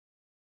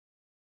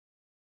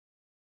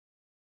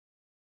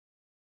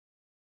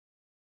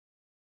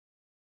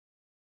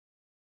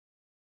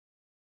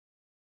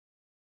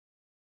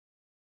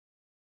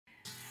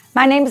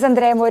My name is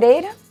Andrea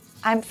Moreira.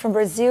 I'm from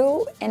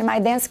Brazil, and my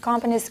dance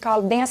company is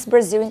called Dance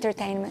Brazil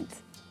Entertainment.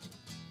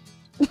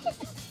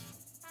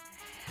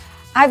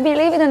 I've been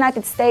living in the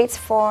United States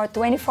for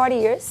 24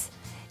 years,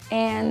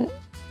 and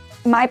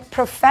my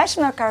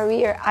professional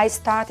career, I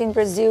started in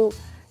Brazil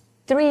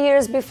 3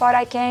 years before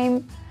I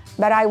came,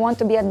 but I want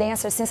to be a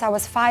dancer since I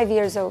was 5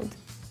 years old.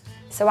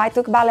 So I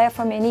took ballet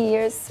for many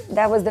years.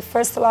 That was the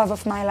first love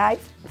of my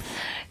life.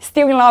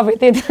 Still in love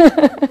with it.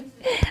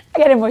 I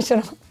get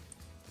emotional.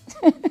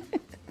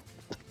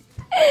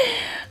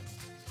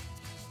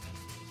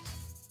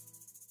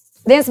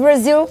 Dance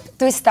Brazil,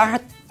 to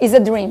start, is a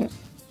dream.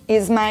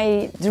 It's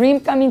my dream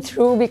coming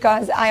true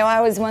because I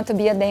always want to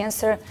be a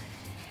dancer.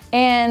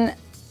 And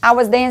I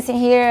was dancing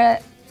here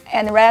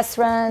at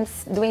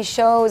restaurants, doing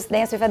shows,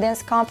 dancing with a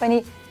dance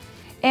company.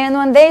 And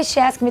one day she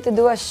asked me to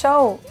do a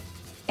show,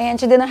 and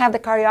she didn't have the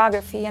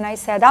choreography, and I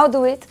said, I'll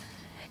do it.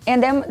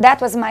 And then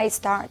that was my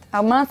start.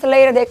 A month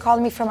later, they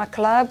called me from a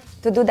club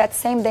to do that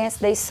same dance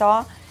they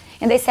saw,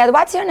 and they said,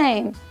 what's your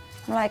name?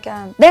 I'm like,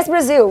 Dance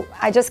Brazil.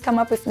 I just come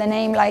up with the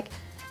name, like,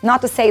 not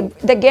to say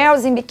the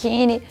girls in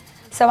bikini.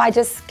 So I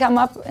just come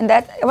up, and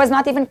that it was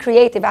not even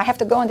creative. I have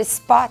to go on the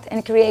spot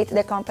and create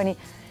the company.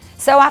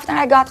 So after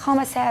I got home,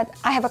 I said,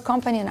 I have a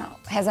company now,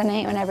 has a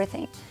name and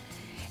everything.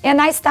 And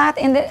I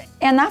started,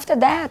 and after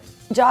that,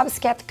 jobs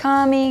kept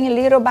coming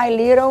little by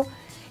little,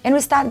 and we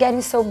started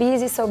getting so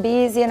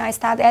busy, and I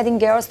started adding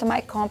girls to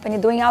my company,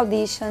 doing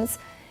auditions,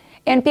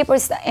 and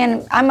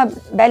and I'm a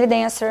belly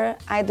dancer,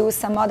 I do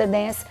some other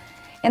dance,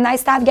 and I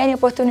started getting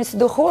opportunities to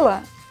do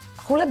hula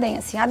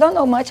dancing. I don't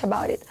know much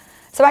about it.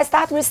 So I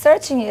started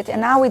researching it,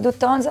 and now we do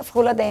tons of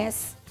hula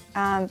dance,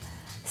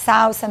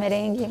 salsa,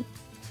 merengue,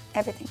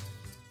 everything.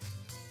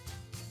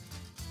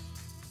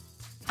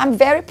 I'm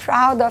very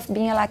proud of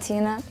being a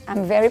Latina.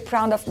 I'm very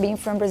proud of being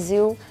from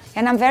Brazil.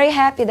 And I'm very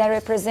happy that I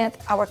represent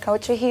our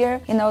culture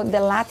here, you know, the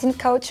Latin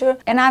culture.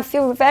 And I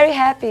feel very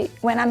happy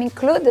when I'm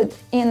included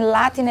in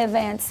Latin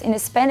events, in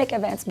Hispanic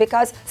events,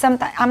 because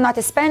sometimes I'm not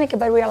Hispanic,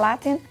 but we're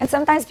Latin. And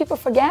sometimes people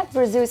forget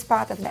Brazil is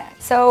part of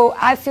that. So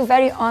I feel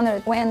very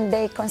honored when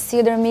they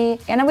consider me.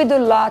 And we do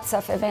lots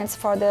of events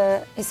for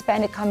the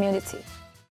Hispanic community.